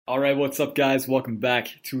All right, what's up, guys? Welcome back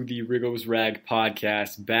to the Riggo's Rag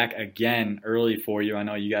podcast. Back again early for you. I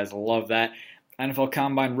know you guys love that. NFL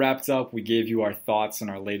Combine wrapped up. We gave you our thoughts in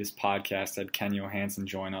our latest podcast. Had Ken Johansson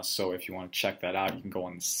join us, so if you want to check that out, you can go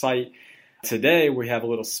on the site. Today, we have a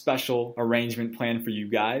little special arrangement planned for you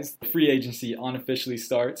guys. Free agency unofficially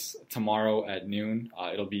starts tomorrow at noon.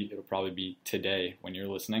 It'll probably be today when you're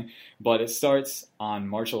listening, but it starts on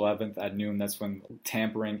March 11th at noon. That's when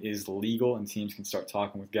tampering is legal and teams can start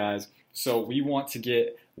talking with guys. So we want to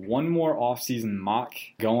get one more offseason mock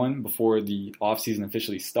going before the offseason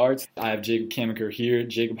officially starts. I have Jacob Kamiker here.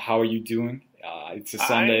 Jacob, how are you doing? It's a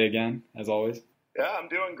Sunday again, as always. Yeah, I'm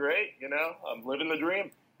doing great. I'm living the dream.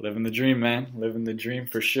 Living the dream, man. Living the dream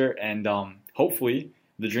for sure. And hopefully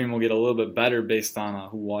the dream will get a little bit better based on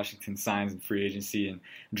who Washington signs in free agency and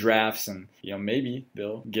drafts. And, maybe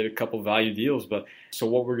they'll get a couple value deals. But so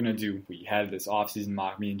what we're going to do, we had this offseason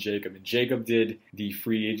mock, me and Jacob. And Jacob did the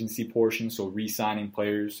free agency portion, so re-signing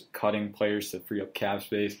players, cutting players to free up cap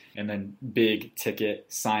space, and then big ticket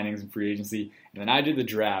signings in free agency. And then I did the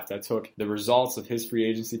draft. I took the results of his free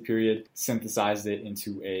agency period, synthesized it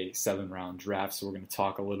into a 7-round draft. So we're going to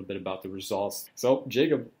talk a little bit about the results. So,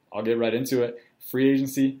 Jacob, I'll get right into it. Free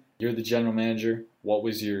agency, you're the general manager. What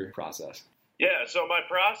was your process? Yeah, so my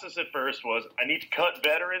process at first was I need to cut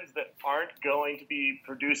veterans that aren't going to be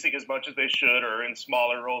producing as much as they should or in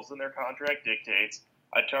smaller roles than their contract dictates.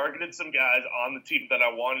 I targeted some guys on the team that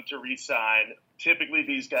I wanted to re-sign. Typically,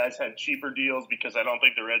 these guys had cheaper deals because I don't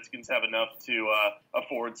think the Redskins have enough to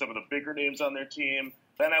afford some of the bigger names on their team.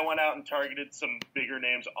 Then I went out and targeted some bigger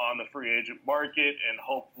names on the free agent market and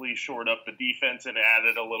hopefully shored up the defense and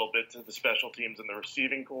added a little bit to the special teams and the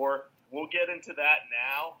receiving core. We'll get into that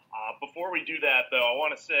now. Before we do that, though, I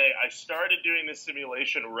want to say I started doing this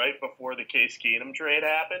simulation right before the Case Keenum trade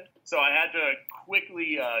happened, so I had to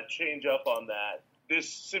quickly change up on that. This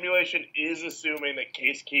simulation is assuming that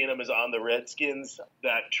Case Keenum is on the Redskins.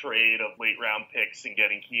 That trade of late-round picks and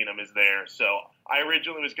getting Keenum is there. So I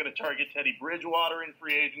originally was going to target Teddy Bridgewater in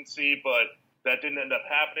free agency, but that didn't end up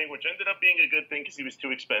happening, which ended up being a good thing because he was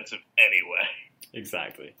too expensive anyway.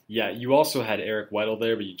 Exactly. Yeah, you also had Eric Weddle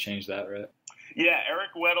there, but you changed that, right? Yeah,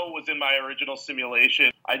 Eric Weddle was in my original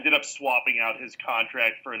simulation. I ended up swapping out his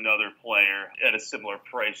contract for another player at a similar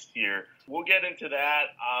price tier. We'll get into that.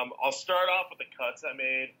 I'll start off with the cuts I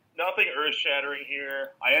made. Nothing earth-shattering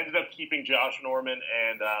here. I ended up keeping Josh Norman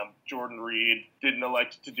and Jordan Reed. Didn't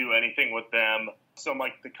elect to do anything with them. So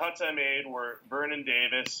the cuts I made were Vernon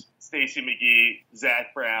Davis, Stacey McGee,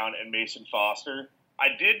 Zach Brown, and Mason Foster.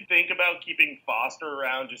 I did think about keeping Foster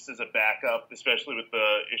around just as a backup, especially with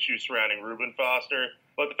the issues surrounding Reuben Foster.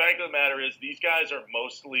 But the fact of the matter is these guys are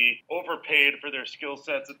mostly overpaid for their skill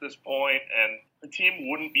sets at this point, and the team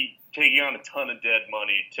wouldn't be taking on a ton of dead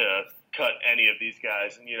money to cut any of these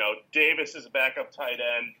guys. And, Davis is a backup tight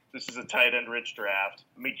end. This is a tight end-rich draft.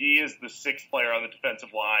 McGee is the sixth player on the defensive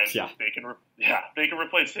line. Yeah. They can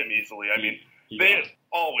replace him easily. I mean, they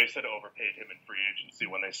always had overpaid him in free agency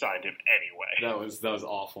when they signed him anyway. That was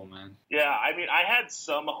awful, man. Yeah, I mean, I had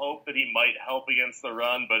some hope that he might help against the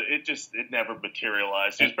run, but it never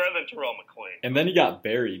materialized. He was better than Terrell McClain. And then he got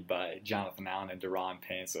buried by Jonathan Allen and Daron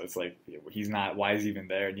Payne, so it's like, why is he even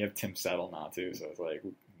there? And you have Tim Settle now, too, so it's like,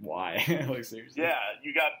 why? Like, seriously. Yeah,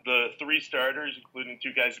 you got the three starters, including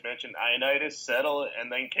two guys you mentioned, Ioannidis, Settle,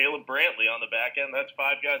 and then Caleb Brantley on the back end. That's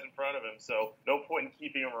five guys in front of him, so no point in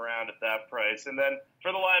keeping him around at that price. And then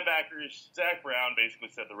for the linebackers, Zach Brown basically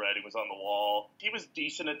said the writing was on the wall. He was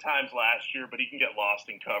decent at times last year, but he can get lost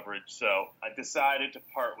in coverage, so I decided to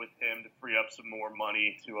part with him to free up some more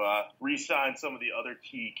money to re-sign some of the other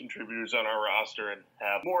key contributors on our roster and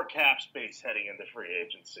have more cap space heading into free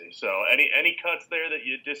agency. So any cuts there that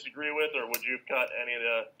you disagree with, or would you have cut any of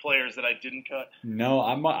the players that I didn't cut? No,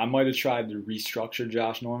 I might have tried to restructure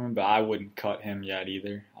Josh Norman, but I wouldn't cut him yet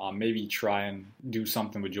either. Maybe try and do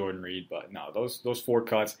something with Jordan Reed, but no, those 4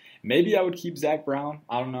 cuts. Maybe I would keep Zach Brown.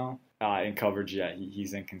 I don't know. In coverage, yeah,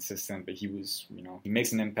 he's inconsistent, but he was, he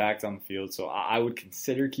makes an impact on the field, so I would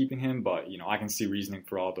consider keeping him, but, I can see reasoning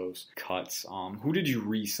for all those cuts. Who did you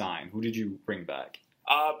re-sign? Who did you bring back?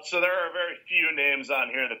 So there are very few names on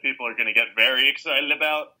here that people are going to get very excited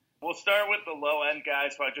about. We'll start with the low-end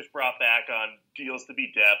guys who I just brought back on deals to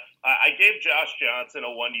be depth. I gave Josh Johnson a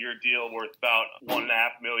 1-year deal worth about $1.5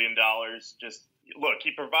 million. Look,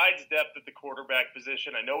 he provides depth at the quarterback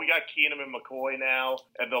position. I know we got Keenum and McCoy now,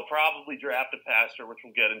 and they'll probably draft a passer, which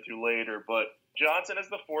we'll get into later. But Johnson is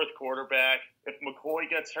the fourth quarterback. If McCoy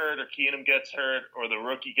gets hurt or Keenum gets hurt or the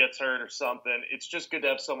rookie gets hurt or something, it's just good to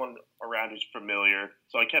have someone around who's familiar.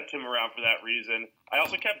 So I kept him around for that reason. I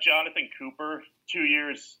also kept Jonathan Cooper, 2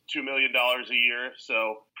 years, $2 million a year.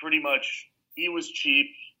 So pretty much he was cheap.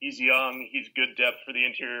 He's young. He's good depth for the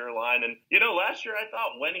interior line. And, last year I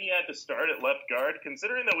thought when he had to start at left guard,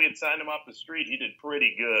 considering that we had signed him off the street, he did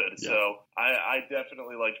pretty good. Yeah. So I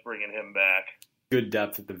definitely liked bringing him back. Good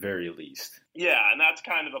depth at the very least. Yeah, and that's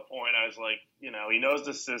kind of the point. I was like, he knows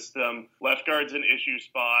the system. Left guard's an issue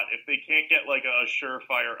spot. If they can't get like a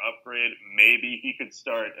surefire upgrade, maybe he could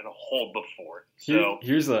start and hold the fort. So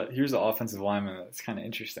here's the offensive lineman that's kind of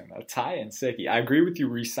interesting though. Ty Nsekhe. I agree with you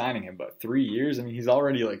re-signing him, but 3 years. I mean, he's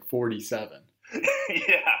already like 47.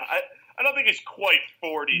 Yeah, I don't think he's quite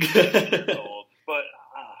 40 years old, but.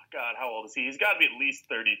 God, how old is he? He's got to be at least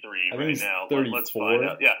 33 right now. 34. Let's find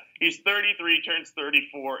out. Yeah, he's 33, turns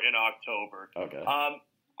 34 in October. Okay.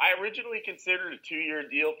 I originally considered a 2-year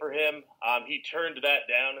deal for him. He turned that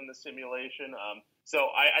down in the simulation. So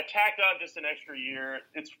I tacked on just an extra year.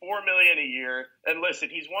 It's $4 million a year. And listen,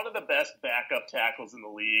 he's one of the best backup tackles in the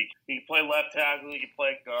league. He can play left tackle. He can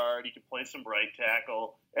play guard. He can play some right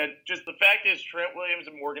tackle. And just the fact is, Trent Williams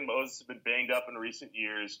and Morgan Moses have been banged up in recent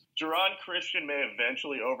years. Jerron Christian may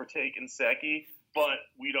eventually overtake Nsekhe, but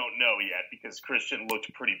we don't know yet because Christian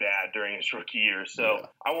looked pretty bad during his rookie year. So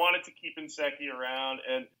yeah. I wanted to keep Nsekhe around.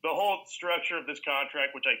 And the whole structure of this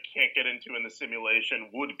contract, which I can't get into in the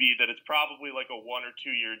simulation, would be that it's probably like a 1 or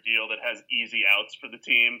 2 year deal that has easy outs for the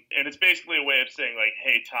team. And it's basically a way of saying like,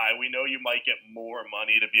 hey, Ty, we know you might get more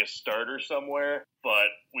money to be a starter somewhere,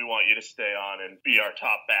 but we want you to stay on and be our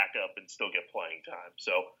top backup and still get playing time.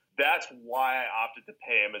 So that's why I opted to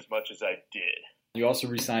pay him as much as I did. You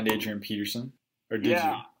also re-signed Adrian Peterson. Or did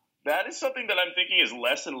you? That is something that I'm thinking is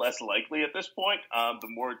less and less likely at this point, the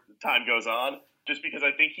more time goes on, just because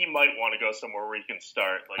I think he might want to go somewhere where he can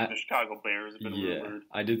start. Like the Chicago Bears have been rumored.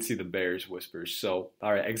 I did see the Bears whispers. So,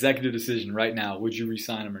 all right, executive decision right now. Would you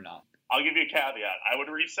re-sign him or not? I'll give you a caveat. I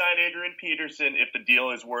would re-sign Adrian Peterson if the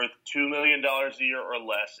deal is worth $2 million a year or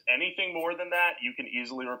less. Anything more than that, you can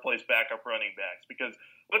easily replace backup running backs. Because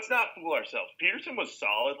let's not fool ourselves. Peterson was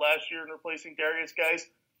solid last year in replacing Darius Geis.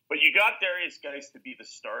 But you got Darius Geis to be the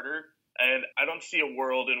starter, and I don't see a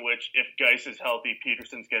world in which if Geis is healthy,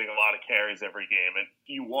 Peterson's getting a lot of carries every game. And if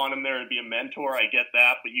you want him there to be a mentor, I get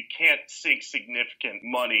that, but you can't sink significant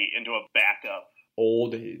money into a backup.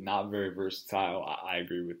 Old, not very versatile. I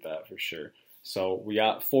agree with that for sure. So we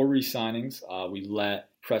got 4 re-signings. We let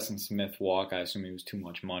Preston Smith walk. I assume he was too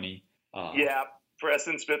much money. Yeah.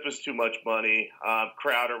 Preston Smith was too much money.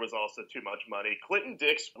 Crowder was also too much money. Clinton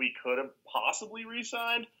Dix, we could have possibly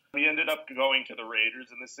re-signed. We ended up going to the Raiders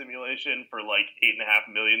in the simulation for like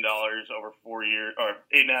 $8.5 million over 4 years, or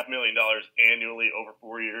 $8.5 million annually over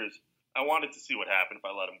 4 years. I wanted to see what happened if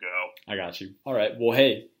I let him go. I got you. All right. Well,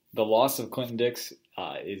 hey, the loss of Clinton Dix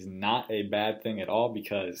is not a bad thing at all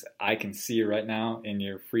because I can see it right now in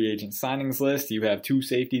your free agent signings list. You have 2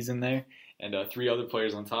 safeties in there and 3 other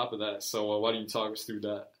players on top of that. So why don't you talk us through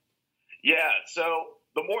that? Yeah, so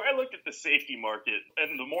the more I looked at the safety market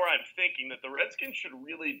and the more I'm thinking that the Redskins should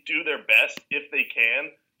really do their best, if they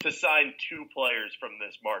can, to sign 2 players from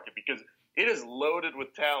this market because it is loaded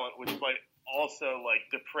with talent, which might also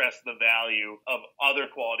depress the value of other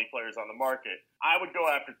quality players on the market. I would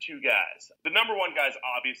go after 2 guys. The number 1 guy is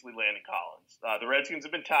obviously Landon Collins. The Redskins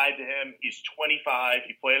have been tied to him. He's 25.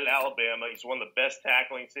 He played at Alabama. He's one of the best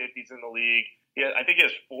tackling safeties in the league. I think he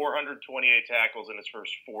has 428 tackles in his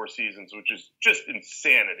first 4 seasons, which is just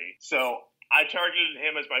insanity. So I targeted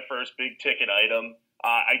him as my first big ticket item.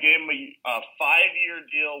 I gave him a 5-year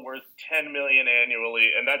deal worth $10 million annually,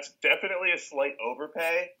 and that's definitely a slight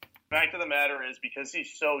overpay. Fact of the matter is, because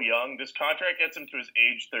he's so young, this contract gets him to his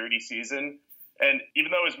age 30 season. And even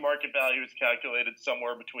though his market value is calculated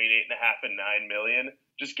somewhere between $8.5 and $9 million,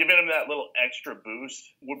 just giving him that little extra boost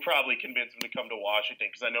would probably convince him to come to Washington.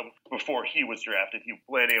 Because I know before he was drafted,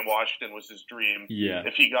 landing in Washington was his dream. Yeah.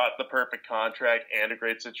 If he got the perfect contract and a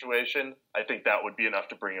great situation, I think that would be enough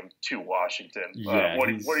to bring him to Washington. Yeah, what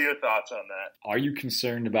are your thoughts on that? Are you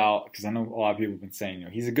concerned about, because I know a lot of people have been saying,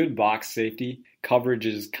 he's a good box safety. Coverage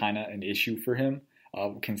is kind of an issue for him.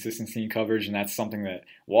 Consistency in coverage, and that's something that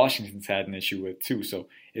Washington's had an issue with too. So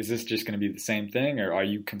is this just going to be the same thing, or are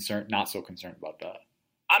you not so concerned about that?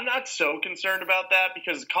 I'm not so concerned about that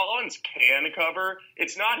because Collins can cover.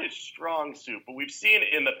 It's not his strong suit, but we've seen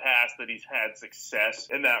in the past that he's had success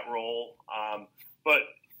in that role. But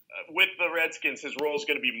with the Redskins, his role is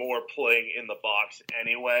going to be more playing in the box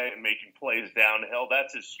anyway and making plays downhill.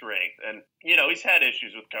 That's his strength. And, he's had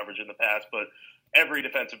issues with coverage in the past, but every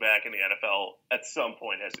defensive back in the NFL at some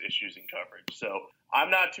point has issues in coverage. So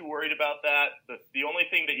I'm not too worried about that. The only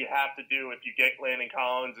thing that you have to do if you get Landon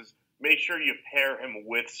Collins is make sure you pair him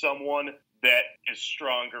with someone that is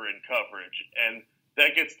stronger in coverage. And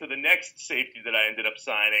that gets to the next safety that I ended up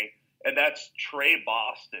signing, and that's Trey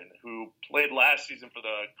Boston, who played last season for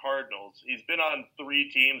the Cardinals. He's been on 3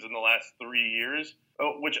 teams in the last 3 years,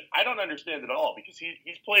 which I don't understand at all because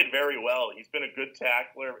he's played very well. He's been a good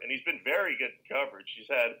tackler, and he's been very good in coverage. He's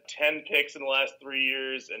had 10 picks in the last 3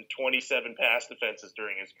 years and 27 pass defenses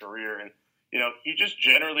during his career. And, he just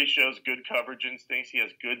generally shows good coverage instincts. He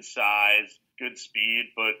has good size, good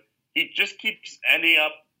speed, but he just keeps ending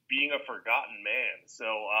up being a forgotten man. So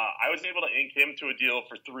I was able to ink him to a deal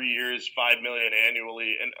for 3 years, $5 million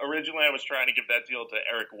annually. And originally I was trying to give that deal to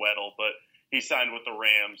Eric Weddle, but he signed with the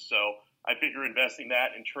Rams. So I figure investing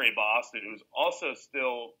that in Trey Boston, who's also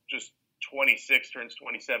still just 26, turns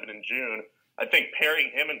 27 in June. I think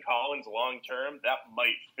pairing him and Collins long term, that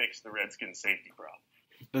might fix the Redskins safety problem.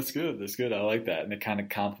 That's good. That's good. I like that. And they kind of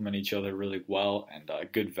complement each other really well and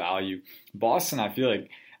good value. Boston, I feel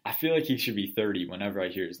like he should be 30 whenever I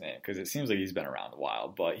hear his name because it seems like he's been around a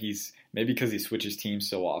while. But he's maybe because he switches teams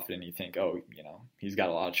so often, you think, he's got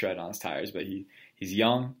a lot of tread on his tires. But he's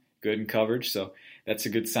young, good in coverage, so that's a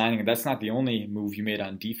good signing. And that's not the only move you made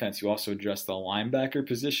on defense. You also addressed the linebacker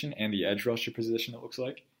position and the edge rusher position, it looks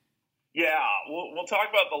like. Yeah, we'll talk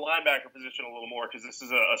about the linebacker position a little more because this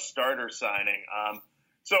is a starter signing.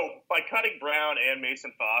 So by cutting Brown and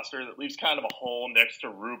Mason Foster, that leaves kind of a hole next to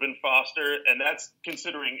Reuben Foster, and that's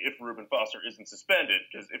considering if Reuben Foster isn't suspended.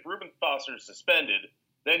 Because if Reuben Foster is suspended,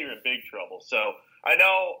 then you're in big trouble. So I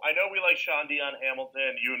know we like Sean Dion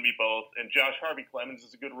Hamilton, you and me both, and Josh Harvey Clemens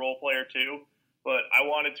is a good role player too. But I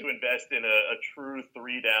wanted to invest in a true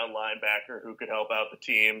 3-down linebacker who could help out the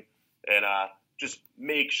team and just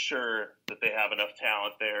make sure that they have enough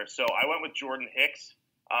talent there. So I went with Jordan Hicks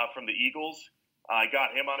from the Eagles. I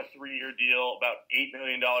got him on a 3-year deal, about $8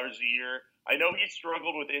 million a year. I know he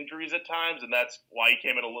struggled with injuries at times, and that's why he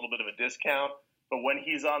came at a little bit of a discount. But when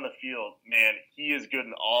he's on the field, man, he is good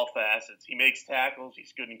in all facets. He makes tackles.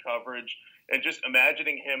 He's good in coverage. And just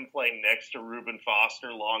imagining him playing next to Reuben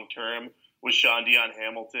Foster long-term with Sean Dion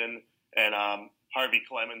Hamilton and Harvey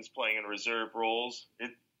Clemens playing in reserve roles,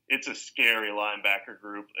 it's a scary linebacker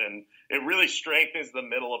group, and it really strengthens the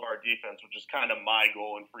middle of our defense, which is kind of my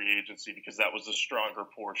goal in free agency because that was the stronger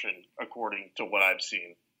portion according to what I've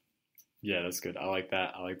seen. Yeah, that's good. I like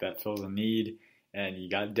that. Fills a need, and you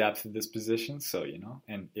got depth at this position, so,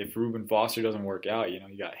 and if Reuben Foster doesn't work out, you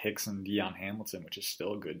got Hicks and Dion Hamilton, which is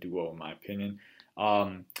still a good duo in my opinion.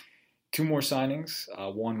 2 more signings,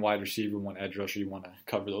 1 wide receiver, 1 edge rusher. You want to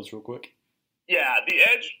cover those real quick? Yeah, the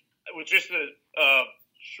edge was just a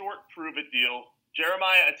short prove-it deal.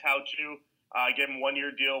 Jeremiah Atauchu, gave him a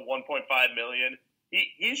 1-year deal, $1.5 million.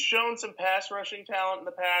 He's shown some pass rushing talent in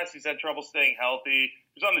the past. He's had trouble staying healthy.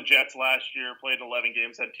 He was on the Jets last year, played in 11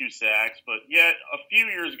 games, had 2 sacks. But yet, a few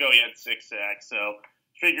years ago, he had 6 sacks. So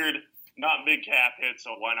figured not big cap hit,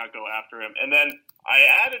 so why not go after him? And then I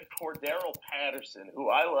added Cordero Patterson, who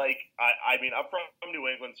I like. I mean, I'm from New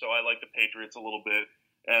England, so I like the Patriots a little bit.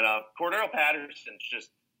 And Cordero Patterson's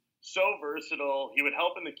just so versatile. He would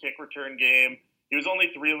help in the kick return game. He was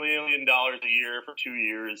only $3 million a year for 2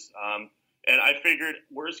 years. And I figured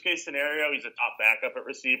worst case scenario, he's a top backup at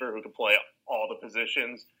receiver who can play all the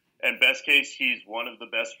positions. And best case, he's one of the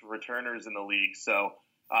best returners in the league. So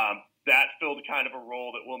that filled kind of a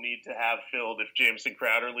role that we'll need to have filled if Jamison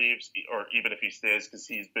Crowder leaves, or even if he stays, because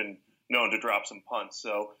he's been known to drop some punts.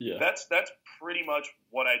 So yeah, that's pretty much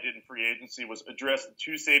what I did in free agency, was address the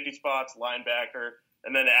 2 safety spots, linebacker,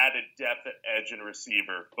 and then added depth at edge and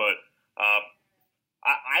receiver. But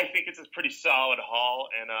I think it's a pretty solid haul,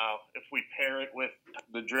 and if we pair it with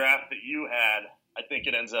the draft that you had, I think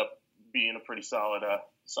it ends up being a pretty solid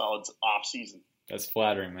off season. That's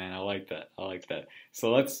flattering, man. I like that.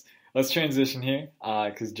 So let's transition here,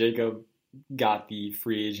 because Jacob got the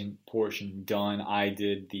free agent portion done. I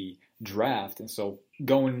did the draft, and so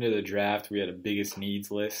going into the draft, we had a biggest needs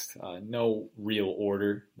list. No real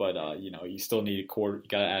order, but you still need you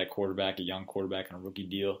got to add a quarterback, a young quarterback on a rookie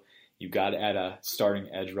deal. You got to add a starting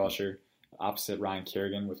edge rusher opposite Ryan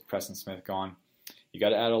Kerrigan with Preston Smith gone. You got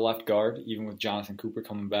to add a left guard, even with Jonathan Cooper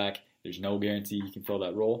coming back. There's no guarantee he can fill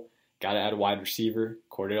that role. Got to add a wide receiver,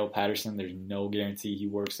 Cordero Patterson. There's no guarantee he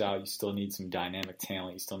works out. You still need some dynamic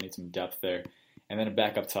talent. You still need some depth there. And then a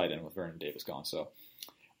backup tight end with Vernon Davis gone. So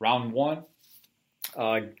round 1,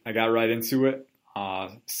 I got right into it.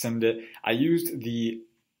 Simmed it. I used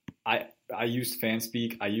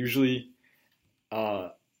Fanspeak. I usually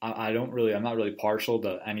I'm not really partial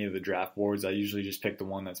to any of the draft boards. I usually just pick the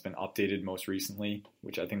one that's been updated most recently,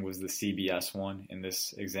 which I think was the CBS one in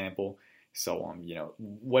this example. So,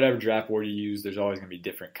 whatever draft board you use, there's always going to be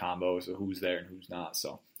different combos of who's there and who's not.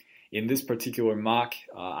 So, in this particular mock,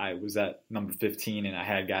 I was at number 15, and I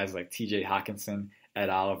had guys like T.J. Hockenson, Ed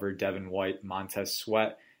Oliver, Devin White, Montez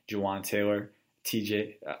Sweat, Juwan Taylor,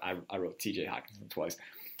 I wrote T.J. Hockenson twice.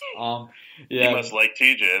 Yeah, you must like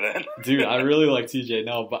TJ then. Dude, I really like TJ.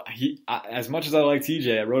 No, but as much as I like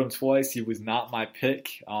TJ, I wrote him twice. He was not my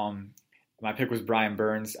pick. My pick was Brian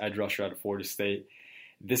Burns, edge rusher out of Florida State.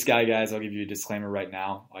 This guy, guys, I'll give you a disclaimer right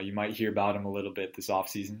now. You might hear about him a little bit this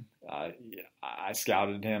offseason. I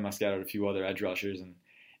scouted him. I scouted a few other edge rushers, and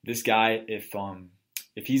this guy,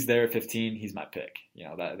 if he's there at 15, he's my pick.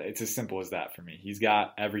 It's as simple as that for me. He's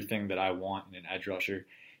got everything that I want in an edge rusher.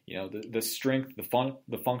 The strength,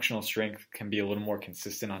 the functional strength can be a little more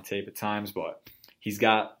consistent on tape at times, but he's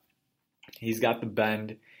got the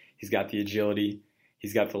bend, he's got the agility,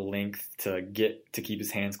 he's got the length to keep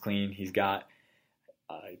his hands clean. He's got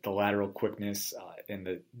the lateral quickness and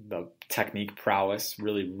the technique prowess,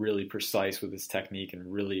 really, really precise with his technique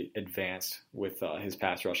and really advanced with his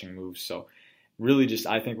pass rushing moves. So really just,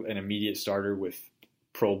 I think, an immediate starter with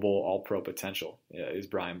Pro Bowl, All-Pro potential is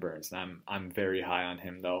Brian Burns. And I'm very high on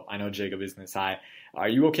him, though. I know Jacob isn't as high. Are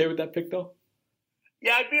you okay with that pick, though?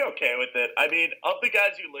 Yeah, I'd be okay with it. I mean, of the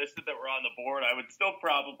guys you listed that were on the board, I would still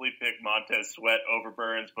probably pick Montez Sweat over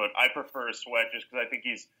Burns, but I prefer Sweat just because I think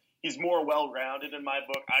he's more well-rounded in my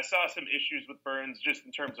book. I saw some issues with Burns just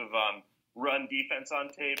in terms of run defense on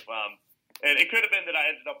tape. And it could have been that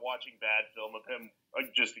I ended up watching bad film of him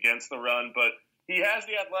just against the run, but he has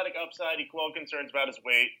the athletic upside. He quelled concerns about his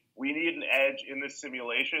weight. We need an edge in this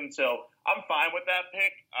simulation, so I'm fine with that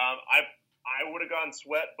pick. I would have gone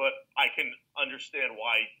Sweat, but I can understand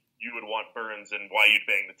why you would want Burns and why you'd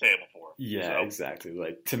bang the table for him. Yeah, exactly.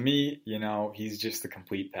 Like, to me, he's just the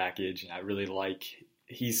complete package, and I really like –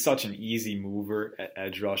 he's such an easy mover at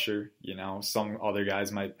edge rusher. Some other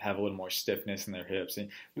guys might have a little more stiffness in their hips. And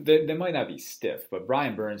they might not be stiff, but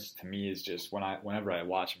Brian Burns to me is just whenever I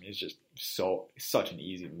watch him, he's just such an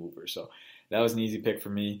easy mover. So that was an easy pick for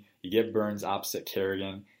me. You get Burns opposite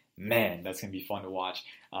Kerrigan. Man, that's going to be fun to watch.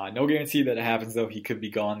 No guarantee that it happens, though. He could be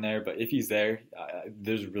gone there, but if he's there,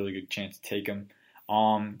 there's a really good chance to take him.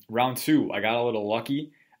 Round 2, I got a little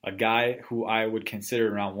lucky. A guy who I would consider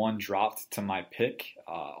in round 1 dropped to my pick,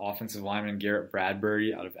 offensive lineman Garrett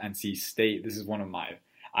Bradbury out of NC State. This is one of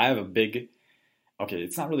I have a big,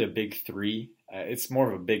 it's not really a big 3. It's more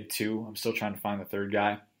of a big 2. I'm still trying to find the third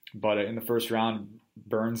guy. But in the first round,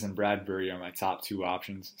 Burns and Bradbury are my top 2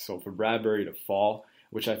 options. So for Bradbury to fall,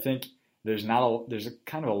 which I think there's a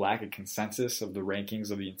kind of a lack of consensus of the rankings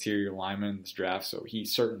of the interior linemen in this draft, so he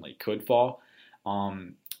certainly could fall.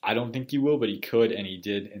 I don't think he will, but he could, and he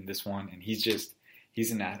did in this one. And he's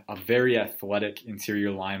a very athletic interior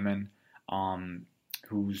lineman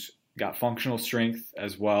who's got functional strength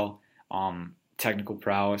as well, technical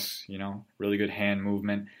prowess, really good hand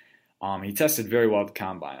movement. He tested very well at the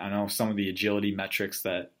combine. I know some of the agility metrics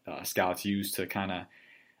that scouts use to kind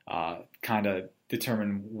of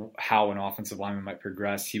determine how an offensive lineman might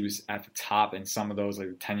progress. He was at the top in some of those, like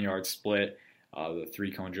the 10-yard split, the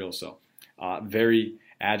 3-cone drill. So very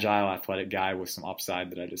agile, athletic guy with some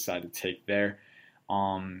upside that I decided to take there.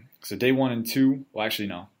 So day 1 and 2, well, actually,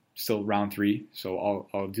 no, still round 3. So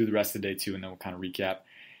I'll do the rest of day 2 and then we'll kind of recap.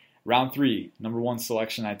 Round 3, number 1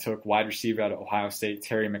 selection, I took wide receiver out of Ohio State,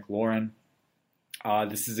 Terry McLaurin.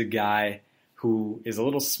 This is a guy who is a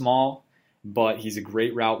little small, but he's a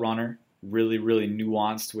great route runner, really, really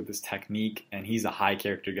nuanced with his technique, and he's a high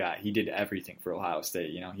character guy. He did everything for Ohio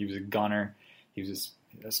State. He was a gunner. He was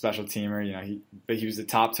a special teamer, but he was the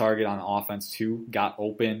top target on offense too, got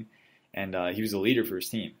open, and he was a leader for his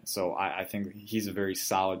team. So I think he's a very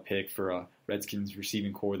solid pick for a Redskins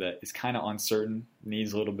receiving core that is kind of uncertain,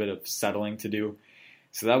 needs a little bit of settling to do.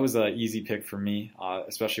 So that was an easy pick for me,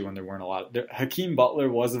 especially when there weren't a lot. Hakeem Butler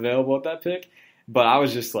was available at that pick, but I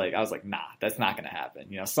was like, nah, that's not going to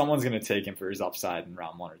happen. Someone's going to take him for his upside in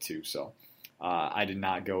round 1 or 2. So I did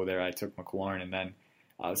not go there. I took McLaurin, and then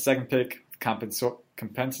the second pick,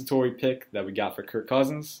 compensatory pick that we got for Kirk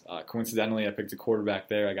Cousins. Coincidentally, I picked a quarterback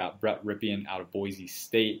there. I got Brett Rypien out of Boise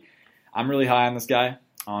State. I'm really high on this guy.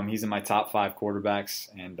 He's in my top 5 quarterbacks,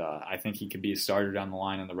 and I think he could be a starter down the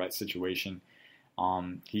line in the right situation.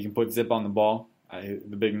 He can put zip on the ball.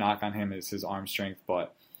 The big knock on him is his arm strength,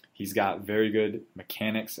 but he's got very good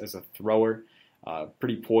mechanics as a thrower,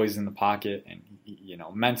 pretty poised in the pocket, and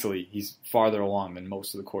mentally he's farther along than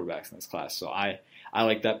most of the quarterbacks in this class. So I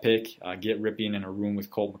like that pick. Get Rypien in a room with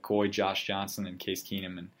Colt McCoy, Josh Johnson, and Case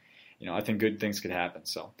Keenum, and I think good things could happen.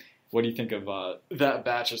 So what do you think of that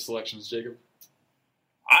batch of selections, Jacob?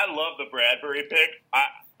 I love the Bradbury pick.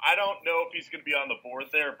 I don't know if he's going to be on the board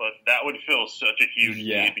there, but that would fill such a huge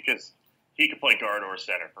need because he could play guard or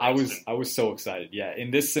center. I was so excited. Yeah, in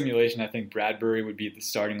this simulation, I think Bradbury would be the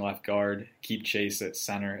starting left guard, keep Chase at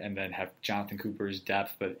center, and then have Jonathan Cooper's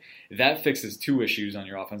depth. But that fixes two issues on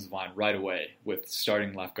your offensive line right away with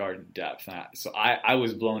starting left guard and depth. So I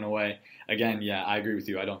was blown away. Again, yeah, I agree with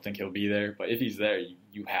you. I don't think he'll be there, but if he's there,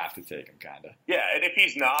 you have to take him, kind of. Yeah, and if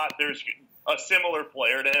he's not, there's a similar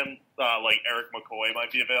player to him, like Eric McCoy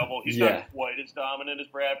might be available. He's not quite as dominant as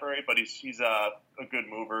Bradbury, but he's a good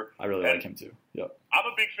mover. I really like him too. Yep. I'm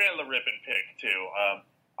a big fan of the Rypien pick too.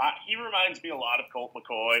 He reminds me a lot of Colt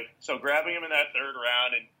McCoy. So grabbing him in that third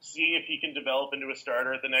round and seeing if he can develop into a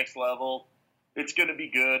starter at the next level, it's going to be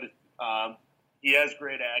good. He has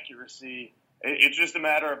great accuracy. It's just a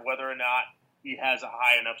matter of whether or not he has a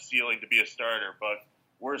high enough ceiling to be a starter. But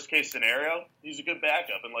worst case scenario, he's a good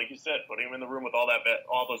backup, and like you said, putting him in the room with all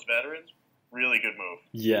those veterans, really good move.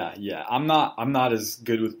 Yeah. I'm not as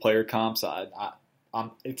good with player comps.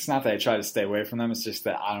 It's not that I try to stay away from them. It's just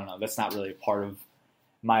that I don't know. That's not really a part of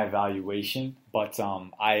my evaluation. But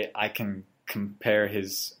I can compare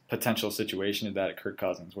his potential situation to that of Kirk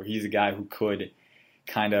Cousins, where he's a guy who could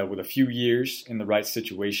kind of, with a few years in the right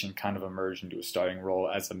situation, kind of emerge into a starting role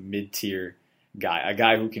as a mid-tier guy, a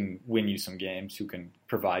guy who can win you some games, who can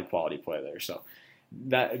provide quality play there. So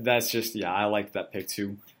that's just, I liked that pick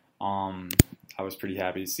too. I was pretty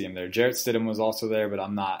happy to see him there. Jarrett Stidham was also there, but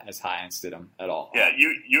I'm not as high on Stidham at all. Yeah,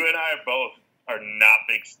 you and I both are not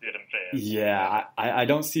big Stidham fans. Yeah, I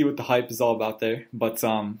don't see what the hype is all about there. But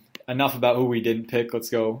enough about who we didn't pick. Let's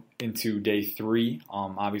go into day 3.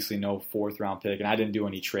 Obviously no 4th round pick, and I didn't do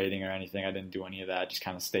any trading or anything. I didn't do any of that. I just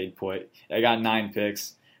kind of stayed put. I got 9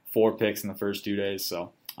 picks. 4 picks in the first 2 days,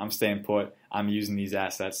 so I'm staying put. I'm using these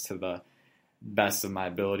assets to the best of my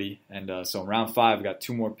ability. And so in round 5, I've got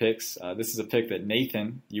 2 more picks. This is a pick that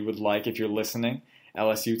Nathan, you would like if you're listening.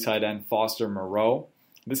 LSU tight end Foster Moreau.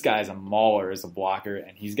 This guy is a mauler as a blocker,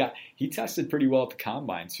 and he tested pretty well at the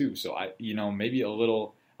combine too. So maybe a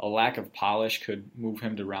lack of polish could move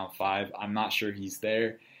him to round 5. I'm not sure he's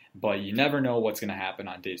there, but you never know what's going to happen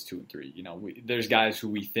on days 2 and 3. There's guys who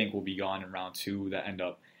we think will be gone in round 2 that end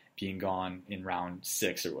up being gone in round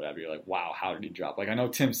 6 or whatever. You're like, wow, how did he drop? Like, I know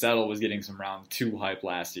Tim Settle was getting some round 2 hype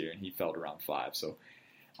last year, and he fell to round 5. So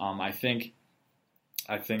I think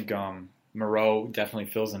Moreau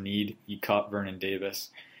definitely fills a need. You cut Vernon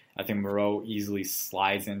Davis. I think Moreau easily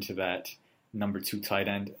slides into that number 2 tight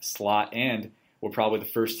end slot, and we're probably the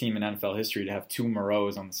first team in NFL history to have 2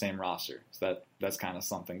 Moreaus on the same roster. So that's kind of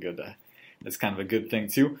something good. That's kind of a good thing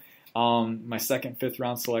too. My second 5th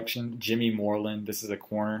round selection, Jimmy Moreland. This is a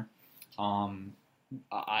corner.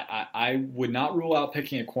 I would not rule out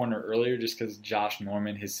picking a corner earlier just because Josh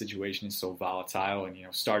Norman, his situation is so volatile, and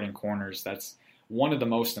starting corners, that's one of the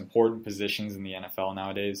most important positions in the NFL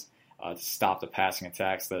nowadays to stop the passing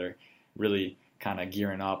attacks that are really kind of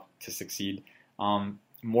gearing up to succeed.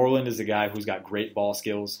 Moreland is a guy who's got great ball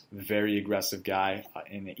skills, very aggressive guy,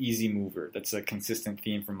 and an easy mover. That's a consistent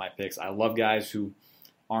theme from my picks. I love guys who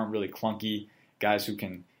aren't really clunky, guys who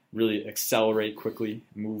can really accelerate quickly,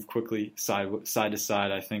 move quickly, side to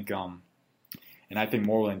side. I think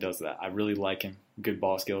Moreland does that. I really like him. Good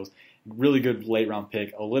ball skills. Really good late round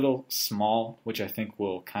pick. A little small, which I think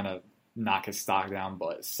will kind of knock his stock down,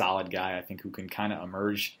 but solid guy, I think, who can kind of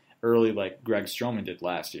emerge early like Greg Stroman did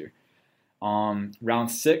last year. Round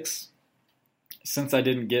 6, since I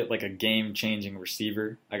didn't get like a game-changing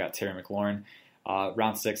receiver, I got Terry McLaurin.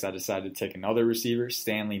 Round 6, I decided to take another receiver,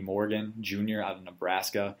 Stanley Morgan Jr. out of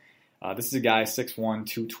Nebraska. This is a guy, 6'1",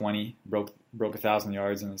 220, broke 1,000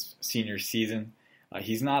 yards in his senior season.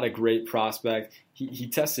 He's not a great prospect. He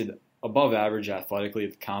tested above average athletically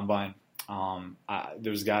at the combine.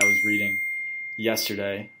 There was a guy I was reading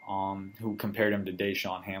yesterday who compared him to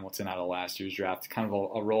Deshaun Hamilton out of last year's draft. Kind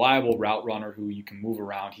of a reliable route runner who you can move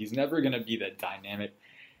around. He's never going to be that dynamic.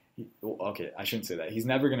 Okay, I shouldn't say that. He's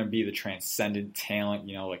never going to be the transcendent talent,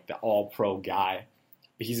 like the all-pro guy.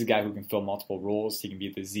 But he's a guy who can fill multiple roles. He can be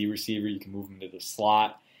the Z receiver. You can move him to the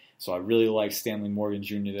slot. So I really like Stanley Morgan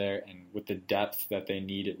Jr. there. And with the depth that they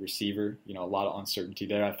need at receiver, a lot of uncertainty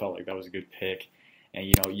there. I felt like that was a good pick. And,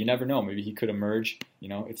 you never know. Maybe he could emerge.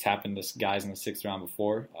 It's happened to guys in the 6th round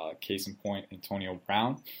before. Case in point, Antonio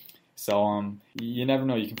Brown. So you never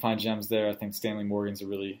know. You can find gems there. I think Stanley Morgan's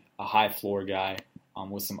a high floor guy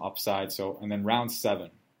with some upside. So, and then round 7,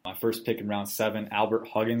 My first pick in round 7, Albert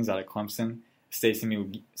Huggins out of Clemson. Stacey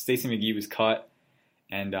McGee was cut.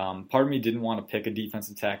 And part of me didn't want to pick a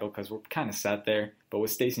defensive tackle because we're kind of set there. But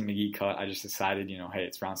with Stacey McGee cut, I just decided, hey,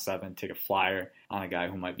 it's round 7, take a flyer on a guy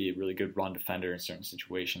who might be a really good run defender in certain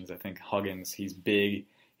situations. I think Huggins, he's big,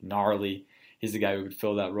 gnarly. He's the guy who could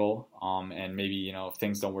fill that role. And maybe, if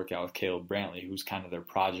things don't work out with Caleb Brantley, who's kind of their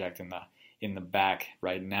project in the back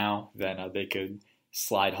right now, then they could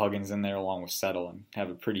slide Huggins in there along with Settle and have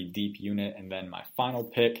a pretty deep unit. And then my final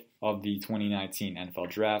pick of the 2019 NFL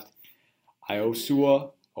Draft,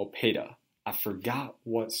 Iosua Opeta. I forgot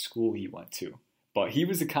what school he went to, but he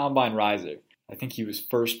was a combine riser. I think he was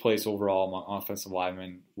first place overall among offensive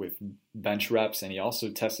linemen with bench reps, and he also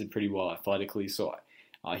tested pretty well athletically. So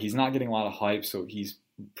he's not getting a lot of hype, so he's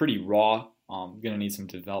pretty raw. Going to need some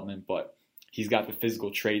development, but he's got the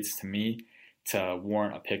physical traits to me to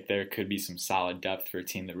warrant a pick there. Could be some solid depth for a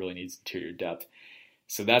team that really needs interior depth.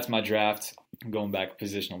 So that's my draft. I'm going back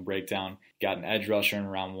positional breakdown. Got an edge rusher in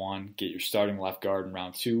round 1. Get your starting left guard in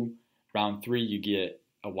round 2. Round 3, you get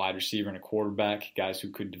a wide receiver and a quarterback, guys who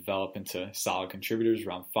could develop into solid contributors.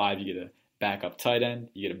 Round 5, you get a backup tight end.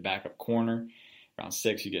 You get a backup corner. Round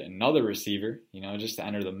 6, you get another receiver, just to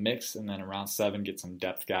enter the mix. And then in round 7, get some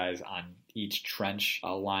depth guys on each trench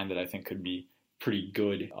line that I think could be pretty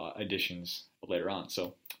good additions later on.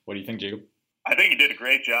 So what do you think, Jacob? I think you did a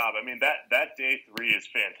great job. I mean, that day 3 is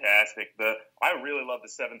fantastic. I really love the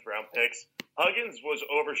 7th round picks. Huggins was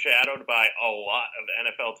overshadowed by a lot of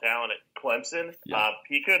NFL talent at Clemson. Yeah.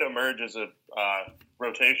 He could emerge as a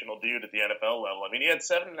rotational dude at the NFL level. I mean, he had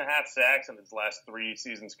 7.5 sacks in his last 3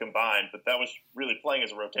 seasons combined, but that was really playing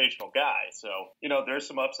as a rotational guy. So, there's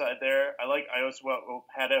some upside there. I like Iosua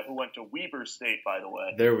Opeta, who went to Weber State, by the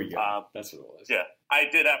way. There we go. That's what it was. Yeah, I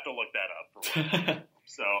did have to look that up for one.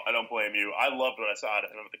 So I don't blame you. I loved what I saw out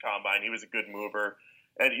of him at the Combine. He was a good mover.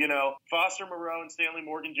 And, Foster Moreau and Stanley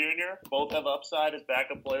Morgan Jr. both have upside as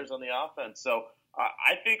backup players on the offense. So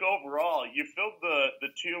I think overall you filled the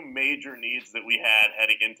 2 major needs that we had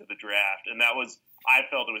heading into the draft. And that was, I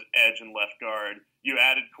felt it was edge and left guard. You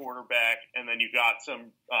added quarterback, and then you got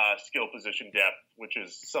some skill position depth, which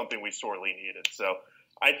is something we sorely needed. So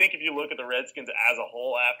I think if you look at the Redskins as a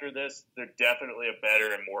whole after this, they're definitely a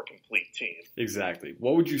better and more complete team. Exactly.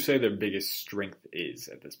 What would you say their biggest strength is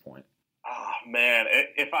at this point? Oh, man.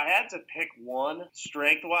 If I had to pick one,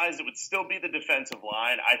 strength-wise, it would still be the defensive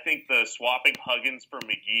line. I think the swapping Huggins for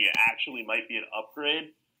McGee actually might be an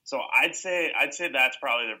upgrade. So I'd say that's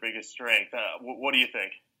probably their biggest strength. What do you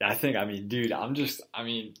think? There's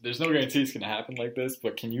no guarantee it's going to happen like this,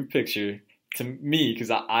 but can you picture, to me,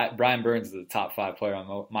 because Brian Burns is the top 5 player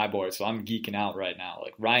on my board, so I'm geeking out right now.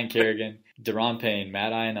 Like Ryan Kerrigan, Daron Payne,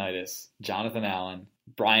 Matt Ioannidis, Jonathan Allen,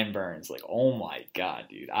 Brian Burns. Like, oh my God,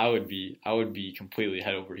 dude. I would be completely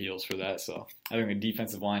head over heels for that. So I think the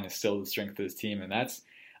defensive line is still the strength of this team, and that's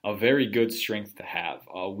a very good strength to have.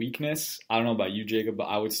 Weakness, I don't know about you, Jacob, but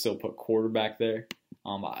I would still put quarterback there.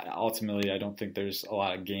 Ultimately, I don't think there's a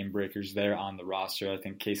lot of game breakers there on the roster. I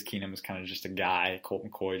think Case Keenum is kind of just a guy. Colt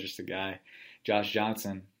McCoy, just a guy. Josh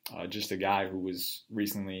Johnson, just a guy who was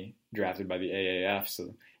recently drafted by the AAF.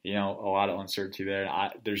 So, a lot of uncertainty there.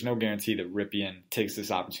 There's no guarantee that Ripien takes this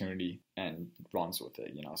opportunity and runs with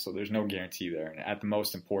it, So there's no guarantee there. And at the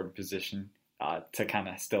most important position, to kind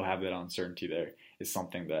of still have that uncertainty there is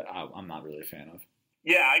something that I'm not really a fan of.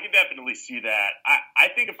 Yeah, I can definitely see that. I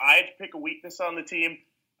think if I had to pick a weakness on the team,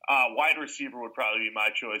 wide receiver would probably be my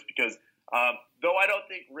choice because though I don't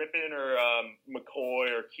think Ripien or McCoy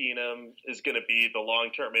or Keenum is going to be the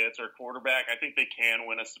long-term answer quarterback, I think they can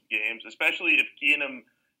win us some games, especially if Keenum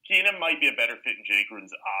might be a better fit in Jay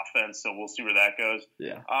Gruden's offense, so we'll see where that goes.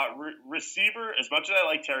 Yeah. Receiver, as much as I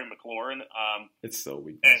like Terry McLaurin, it's still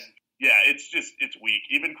weak. Yeah, it's weak.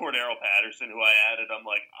 Even Cordero Patterson, who I added,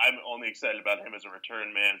 I'm only excited about him as a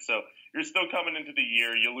return man. So you're still coming into the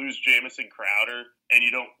year. You lose Jamison Crowder, and you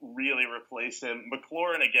don't really replace him.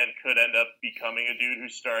 McLaurin, again, could end up becoming a dude who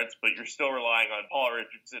starts, but you're still relying on Paul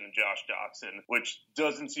Richardson and Josh Doxson, which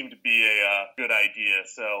doesn't seem to be a good idea.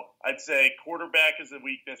 So I'd say quarterback is a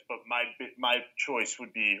weakness, but my choice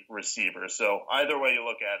would be receiver. So either way you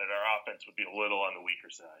look at it, our offense would be a little on the weaker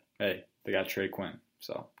side. Hey, they got Trey Quinn.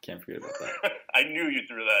 So, can't forget about that. I knew you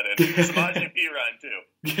threw that in. Samaje Perine,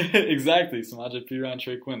 too. Exactly. Samaje Perine,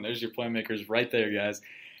 Trey Quinn. There's your playmakers right there, guys.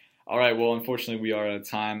 All right, well, unfortunately, we are out of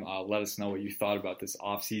time. Let us know what you thought about this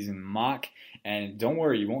offseason mock. And don't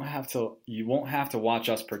worry, you won't have to watch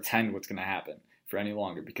us pretend what's going to happen for any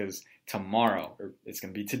longer because tomorrow, or it's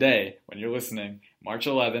going to be today when you're listening, March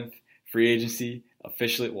 11th, free agency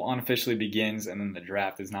unofficially begins, and then the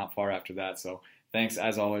draft is not far after that. So Thanks,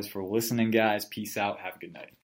 as always, for listening, guys. Peace out. Have a good night.